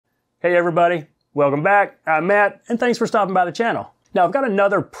Hey everybody, welcome back. I'm Matt, and thanks for stopping by the channel. Now I've got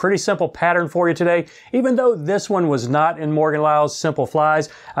another pretty simple pattern for you today. Even though this one was not in Morgan Lyle's Simple Flies,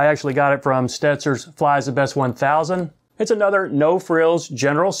 I actually got it from Stetzer's Flies the Best 1000. It's another no frills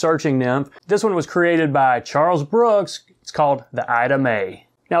general searching nymph. This one was created by Charles Brooks. It's called the Ida May.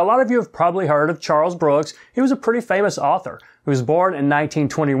 Now a lot of you have probably heard of Charles Brooks. He was a pretty famous author. He was born in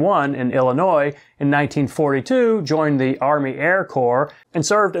 1921 in Illinois. In 1942, joined the Army Air Corps and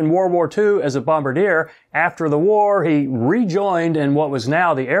served in World War II as a bombardier. After the war, he rejoined in what was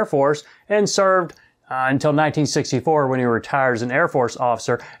now the Air Force and served until 1964 when he retired as an Air Force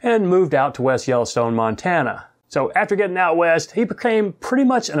officer and moved out to West Yellowstone, Montana. So after getting out west, he became pretty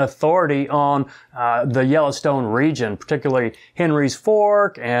much an authority on the Yellowstone region, particularly Henry's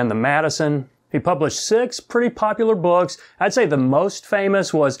Fork and the Madison. He published 6 pretty popular books. I'd say the most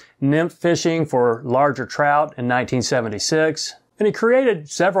famous was Nymph Fishing for Larger Trout in 1976. And he created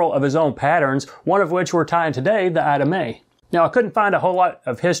several of his own patterns, one of which we're tying today, the Ida May. Now I couldn't find a whole lot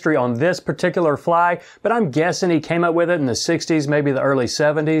of history on this particular fly, but I'm guessing he came up with it in the 60s, maybe the early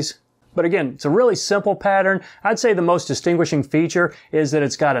 70s. But again, it's a really simple pattern. I'd say the most distinguishing feature is that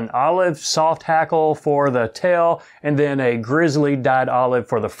it's got an olive soft hackle for the tail and then a grizzly dyed olive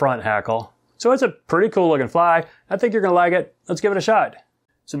for the front hackle. So it's a pretty cool looking fly. I think you're gonna like it. Let's give it a shot.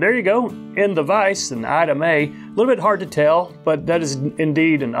 So there you go, in the vise, an Ida May. A little bit hard to tell, but that is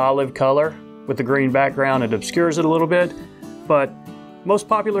indeed an olive color. With the green background, it obscures it a little bit. But most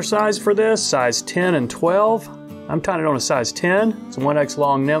popular size for this, size 10 and 12. I'm tying it on a size 10. It's a 1X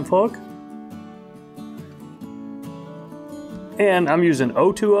long nymph hook. And I'm using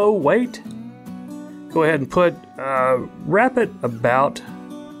 020 weight. Go ahead and put, wrap it about,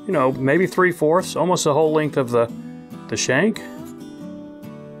 you know, maybe 3/4, almost the whole length of the shank.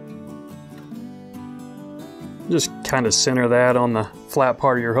 Just kind of center that on the flat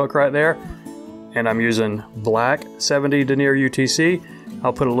part of your hook right there. And I'm using black 70 denier UTC.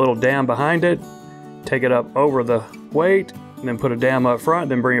 I'll put a little dam behind it, take it up over the weight, and then put a dam up front,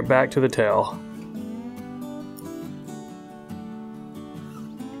 then bring it back to the tail.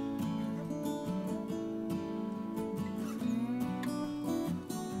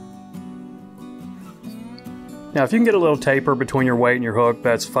 Now if you can get a little taper between your weight and your hook,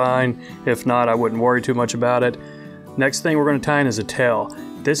 that's fine. If not, I wouldn't worry too much about it. Next thing we're going to tie in is a tail.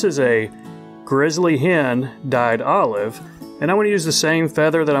 This is a grizzly hen dyed olive, and I'm going to use the same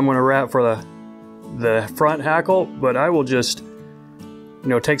feather that I'm going to wrap for the front hackle, but I will just, you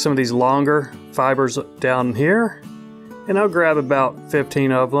know, take some of these longer fibers down here, and I'll grab about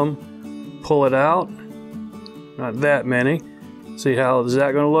 15 of them, pull it out, not that many. See how is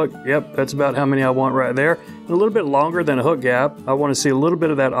that going to look? Yep, that's about how many I want right there. And a little bit longer than a hook gap. I want to see a little bit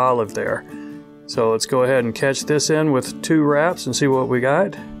of that olive there. So let's go ahead and catch this in with 2 wraps and see what we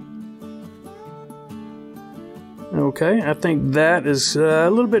got. Okay, I think that is a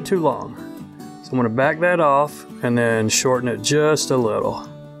little bit too long. So I'm going to back that off and then shorten it just a little.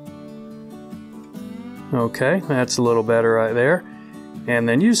 Okay, that's a little better right there. And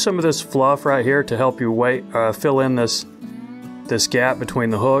then use some of this fluff right here to help you fill in this gap between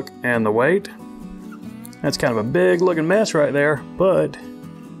the hook and the weight. That's kind of a big looking mess right there, but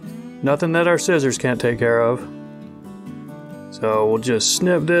nothing that our scissors can't take care of. So we'll just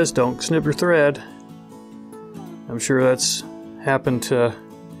snip this. Don't snip your thread. I'm sure that's happened to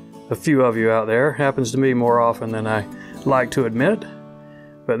a few of you out there. Happens to me more often than I like to admit.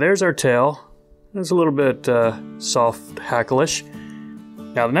 But there's our tail. It's a little bit soft hackle-ish.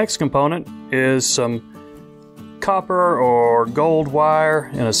 Now the next component is some copper or gold wire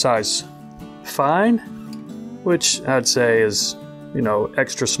in a size fine, which I'd say is, you know,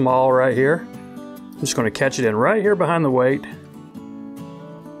 extra small right here. I'm just going to catch it in right here behind the weight.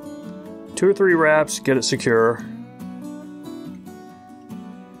 2 or 3 wraps, get it secure.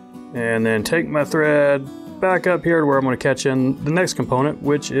 And then take my thread back up here to where I'm going to catch in the next component,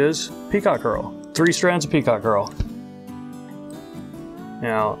 which is peacock herl. 3 strands of peacock herl.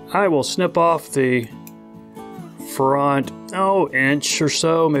 Now I will snip off the front, inch or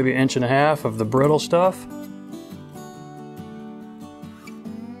so, maybe 1.5 inches of the brittle stuff.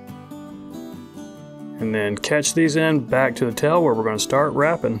 And then catch these in back to the tail where we're going to start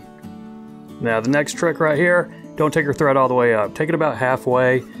wrapping. Now the next trick right here, don't take your thread all the way up. Take it about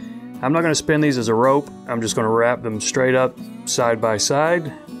halfway. I'm not going to spin these as a rope. I'm just going to wrap them straight up side by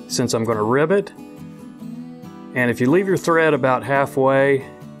side since I'm going to rib it. And if you leave your thread about halfway,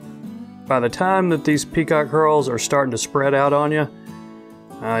 by the time that these peacock herls are starting to spread out on you,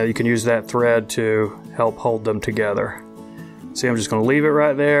 you can use that thread to help hold them together. See, I'm just going to leave it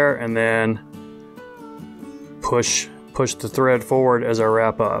right there and then push the thread forward as I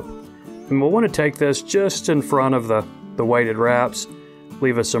wrap up. And we'll want to take this just in front of the weighted wraps.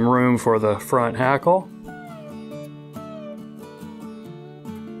 Leave us some room for the front hackle.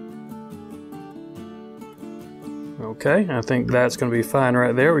 Okay, I think that's going to be fine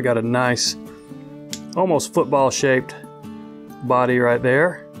right there. We got a nice, almost football-shaped body right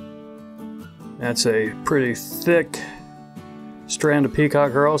there. That's a pretty thick strand of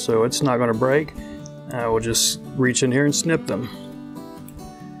peacock herl, so it's not going to break. We'll just reach in here and snip them.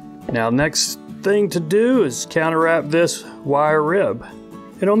 Now, next thing to do is counter wrap this wire rib.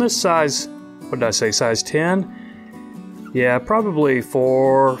 And on this size, what did I say, size 10? Yeah, probably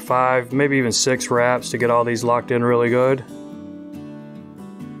 4, 5, maybe even 6 wraps to get all these locked in really good.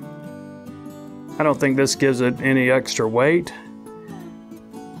 I don't think this gives it any extra weight.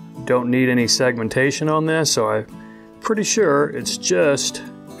 Don't need any segmentation on this, so I'm pretty sure it's just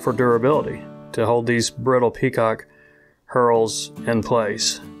for durability to hold these brittle peacock herls in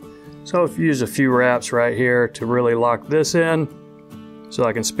place. So if you use a few wraps right here to really lock this in, so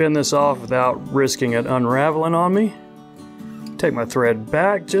I can spin this off without risking it unraveling on me. Take my thread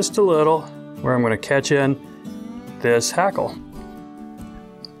back just a little, where I'm going to catch in this hackle.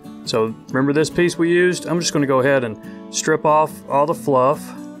 So remember this piece we used? I'm just going to go ahead and strip off all the fluff.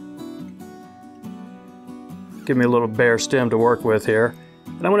 Give me a little bare stem to work with here.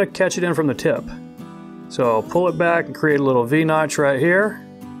 And I'm going to catch it in from the tip. So I'll pull it back and create a little V-notch right here.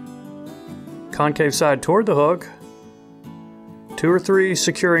 Concave side toward the hook. 2 or 3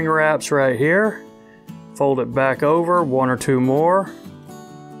 securing wraps right here. Fold it back over, 1 or 2 more.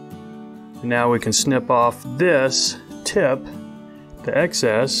 And now we can snip off this tip, the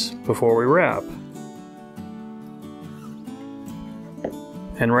excess, before we wrap.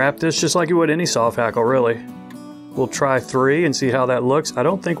 And wrap this just like you would any soft hackle, really. We'll try 3 and see how that looks. I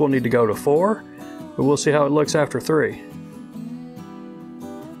don't think we'll need to go to 4, but we'll see how it looks after 3.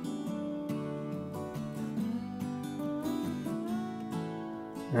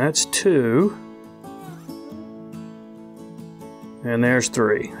 That's 2. And there's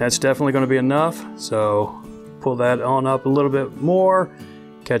 3. That's definitely going to be enough. So pull that on up a little bit more.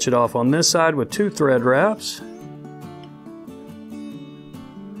 Catch it off on this side with 2 thread wraps.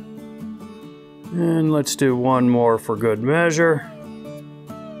 And let's do 1 more for good measure.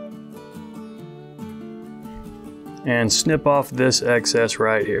 And snip off this excess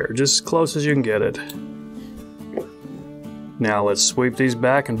right here, just as close as you can get it. Now let's sweep these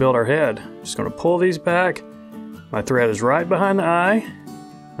back and build our head. Just going to pull these back. My thread is right behind the eye.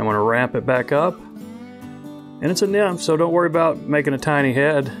 I'm going to ramp it back up. And it's a nymph, so don't worry about making a tiny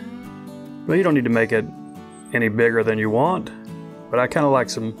head. Well, you don't need to make it any bigger than you want, but I kind of like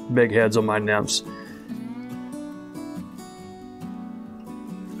some big heads on my nymphs.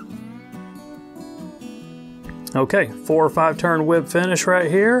 Okay, 4 or 5 turn whip finish right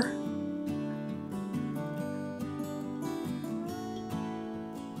here.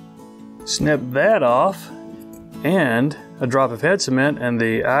 Snip that off, and a drop of head cement, and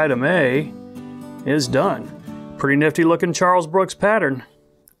the item A is done. Pretty nifty looking Charles Brooks pattern.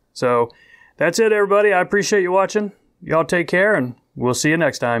 So that's it, everybody. I appreciate you watching. Y'all take care, and we'll see you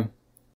next time.